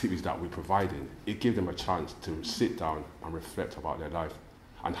 the activities that we're providing, it gives them a chance to sit down and reflect about their life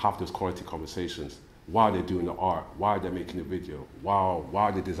and have those quality conversations while they're doing the art, while they're making the video,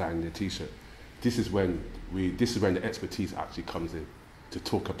 while they're designing the t-shirt. This is when the expertise actually comes in to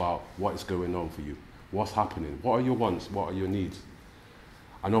talk about what is going on for you, what's happening, what are your wants, what are your needs.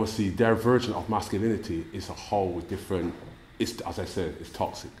 And obviously their version of masculinity is a whole different, it's, as I said, it's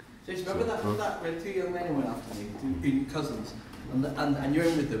toxic. So you remember that where 2 young men went after me, two cousins, and you're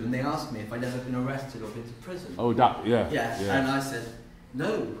in with them, and they asked me if I'd ever been arrested or been to prison. Oh, that, yeah. Yeah, and I said,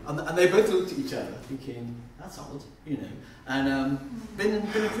 no. And they both looked at each other, thinking, that's odd, you know. And been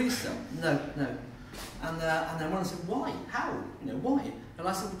in a police cell? No. And then one said, why? How? You know, why? And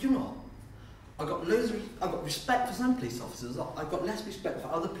I said, well, do you know what? I've got respect for some police officers, I've got less respect for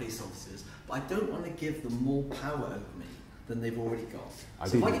other police officers, but I don't want to give them more power over me than they've already got.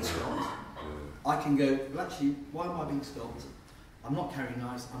 So if I get stopped, I can go, well actually, why am I being stopped? I'm not carrying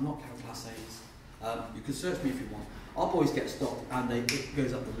knives, I'm not carrying class A's. You can search me if you want. Our boys get stopped and it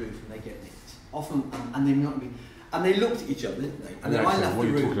goes up the roof and they get nicked. Often, and they're not being, and they looked at each other, didn't they? And then I left the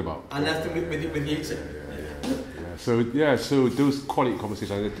room. I left them with you two. So those quality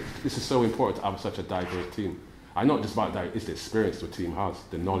conversations, this is so important to have such a diverse team. And not just about that, it's the experience the team has,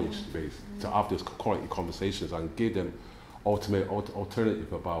 the knowledge base, to have those quality conversations and give them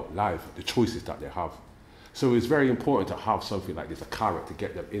alternative about life, the choices that they have. So it's very important to have something like this, a carrot, to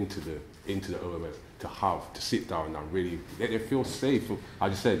get them into the OMS, to sit down and really let them feel safe.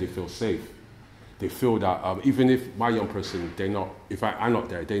 As you said, they feel safe. They feel that even if my young person, if I'm not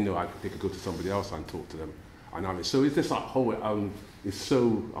there, they know they could go to somebody else and talk to them. And so it's just that whole, it's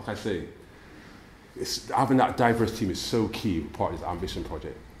so, like I say, having that diverse team is so key part of this ambition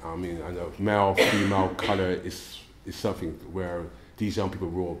project. I mean, I know male, female, colour is something where these young people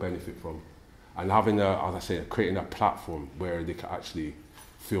will benefit from. And having, as I say, creating a platform where they can actually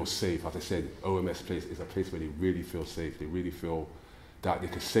feel safe. As I said, OMS place is a place where they really feel safe. They really feel that they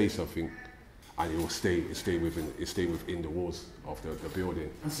can say something and it will stay within the walls of the building.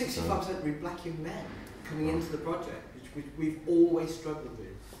 And 65% were black young men coming into the project, which we've always struggled with.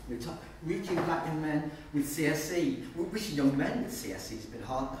 Reaching black young men with CSE, reaching young men with CSE has been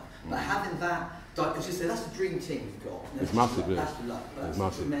hard now. But having that, as you say, that's the dream team we've got. It's massive, yeah. It's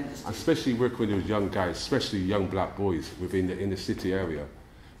massive. Especially working with those young guys, especially young black boys within the inner city area,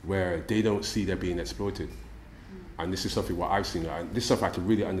 where they don't see they're being exploited. And this is something what I've seen, and this is something I have to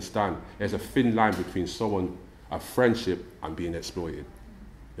really understand. There's a thin line between a friendship and being exploited.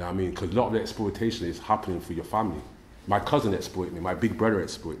 You know what I mean? Because a lot of the exploitation is happening for your family. My cousin exploited me, my big brother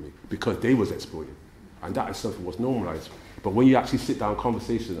exploited me, because they was exploited. And that is something was normalized. But when you actually sit down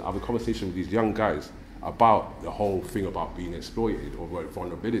have a conversation with these young guys about the whole thing about being exploited or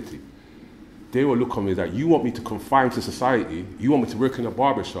vulnerability, they will look on me like, you want me to conform to society, you want me to work in a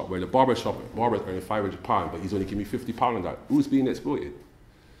barber shop where the barber's earning £500, but he's only giving me £50 on that. Who's being exploited?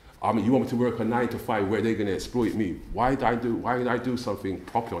 I mean, you want me to work a 9 to 5 where they're going to exploit me? Why did I do something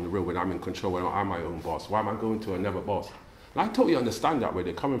properly on the road when I'm in control, when I'm my own boss? Why am I going to another boss? And I totally understand that where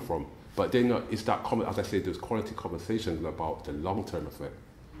they're coming from, but it's that, as I said, those quality conversations about the long-term effect.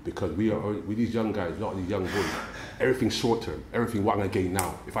 Because with these young guys, a lot of these young boys, everything's short-term, everything what I'm going to gain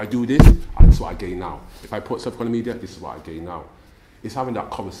now. If I do this, that's what I gain now. If I put stuff on the media, this is what I gain now. It's having that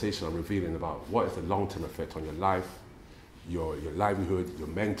conversation and revealing about what is the long-term effect on your life, your livelihood, your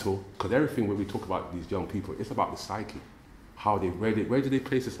mental. Because everything when we talk about these young people, it's about the psyche. Where do they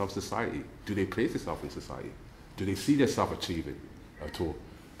place themselves in society? Do they place themselves in society? Do they see themselves achieving at all?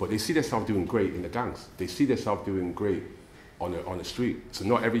 But they see themselves doing great in the gangs. They see themselves doing great on the street. So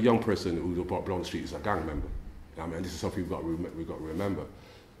not every young person who's brought blow on the street is a gang member. I mean, this is something we've got to remember.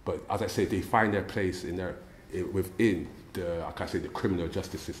 But as I say, they find their place within the criminal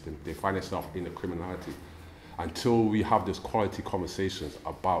justice system. They find themselves in the criminality. Until we have those quality conversations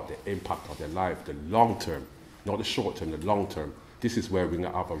about the impact of their life, the long term, not the short term, the long term, this is where we're going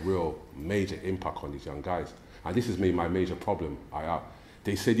to have a real major impact on these young guys. And this is my major problem.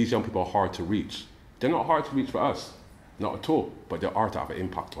 They say these young people are hard to reach. They're not hard to reach for us, not at all, but they are to have an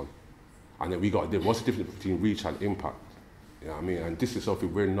impact on. And then what's the difference between reach and impact? You know what I mean? And this is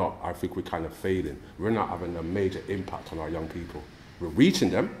something I think we're kind of failing. We're not having a major impact on our young people. We're reaching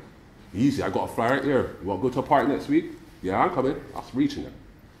them. Easy, I got a flyer right here. You want to go to a party next week? Yeah, I'm coming. That's reaching them.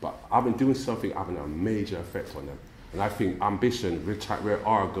 But I've been doing something having a major effect on them. And I think ambition, we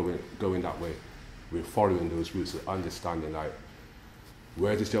are going that way. We're following those routes of understanding like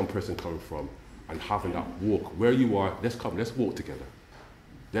where this young person coming from and having that walk. Where you are, let's walk together.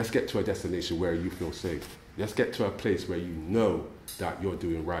 Let's get to a destination where you feel safe. Let's get to a place where you know that you're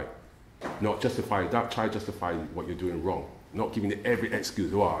doing right. Not justify that, try to justify what you're doing wrong. Not giving it every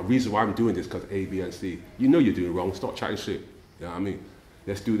excuse. The reason why I'm doing this because A, B, and C. You know you're doing wrong, stop chatting shit. You know what I mean?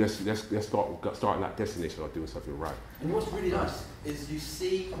 let's start in that destination of doing something right. And what's really nice is you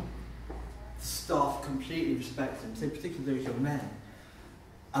see staff completely respect them, so particularly those young men,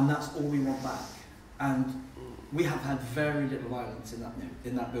 and that's all we want back. And we have had very little violence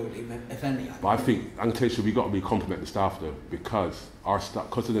in that building, if any. But I think, Antasia, we've got to compliment the staff though, because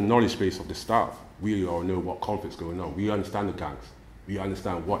because of the knowledge base of the staff, we all know what conflict's going on. We understand the gangs. We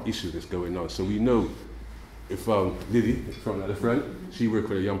understand what issues is going on. So we know if Lily from the front, she works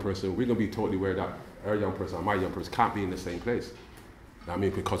with a young person, we're going to be totally aware that her young person and my young person can't be in the same place. I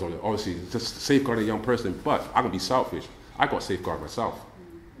mean, because of obviously it's just safeguarding a young person, but I'm going to be selfish. I got safeguard myself.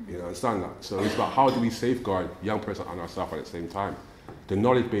 You know, understand that? So it's about how do we safeguard young person and ourselves at the same time. The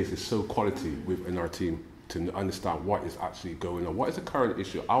knowledge base is so quality within our team to understand what is actually going on. What is the current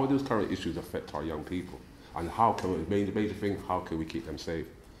issue? How do those current issues affect our young people? And how can we, the major thing, how can we keep them safe?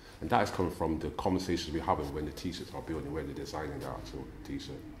 And that is coming from the conversations we're having when the t-shirts are building, when they're designing the actual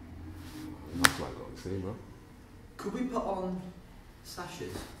t-shirt. And that's what I got to say, bro. Could we put on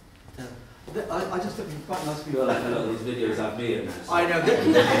sashes? I just think it's quite nice. I feel like a lot of these videos have me in there. So. I know.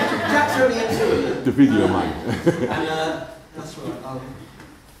 Jack's only into it. The video man. And that's right.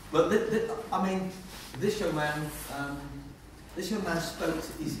 But I mean, this young man spoke.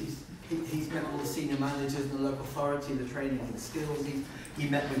 He's met all the senior managers in the local authority, the training and skills. He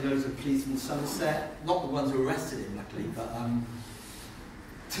met with loads of policemen in Somerset, not the ones who arrested him, luckily, but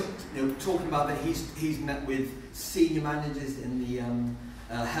talking about that he's met with senior managers in the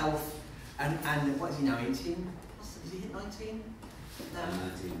health, and what is he now, 18? Is he hit 19?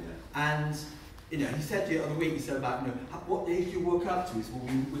 19, yeah. And he said the other week, he said about what age you work up to. He said,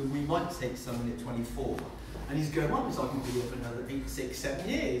 well, we might take someone at 24, and he's going, well, I can be here for another 8, 6, 7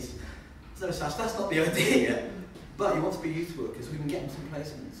 years. So that's not the idea. But he wants to be a youth worker, so we can get him some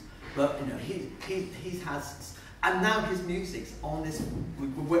placements. But he has, and now his music's on this.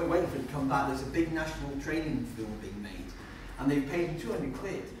 We're waiting for it to come back. There's a big national training film being made, and they've paid him 200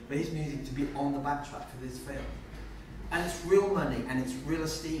 quid for his music to be on the backtrack for this film. And it's real money and it's real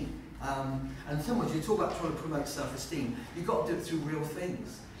esteem. And some ways you talk about trying to promote self-esteem. You've got to do it through real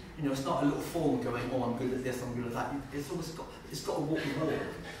things. It's not a little form going, oh, I'm good at this, I'm good at that. It's got to walk the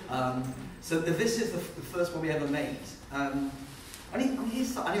walk. So this is the first one we ever made. And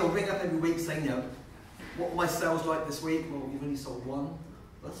he'll ring up every week saying, what were my sales like this week? Well, you've only sold one.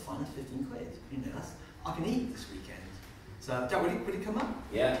 Well, that's fine, that's 15 quid. I can eat this weekend. So, Jack, will you come up?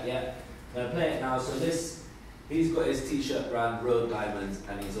 Yeah. Play it now. So he's got his t-shirt brand, Road Diamonds,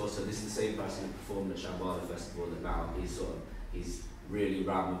 and this is the same person who performed at Shambhala Festival, and now he's really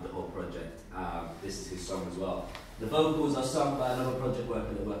ran with the whole project. This is his song as well. The vocals are sung by another project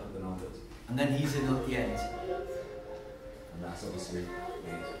worker that worked with Barnardos. And then he's in at the end. And that's obviously me.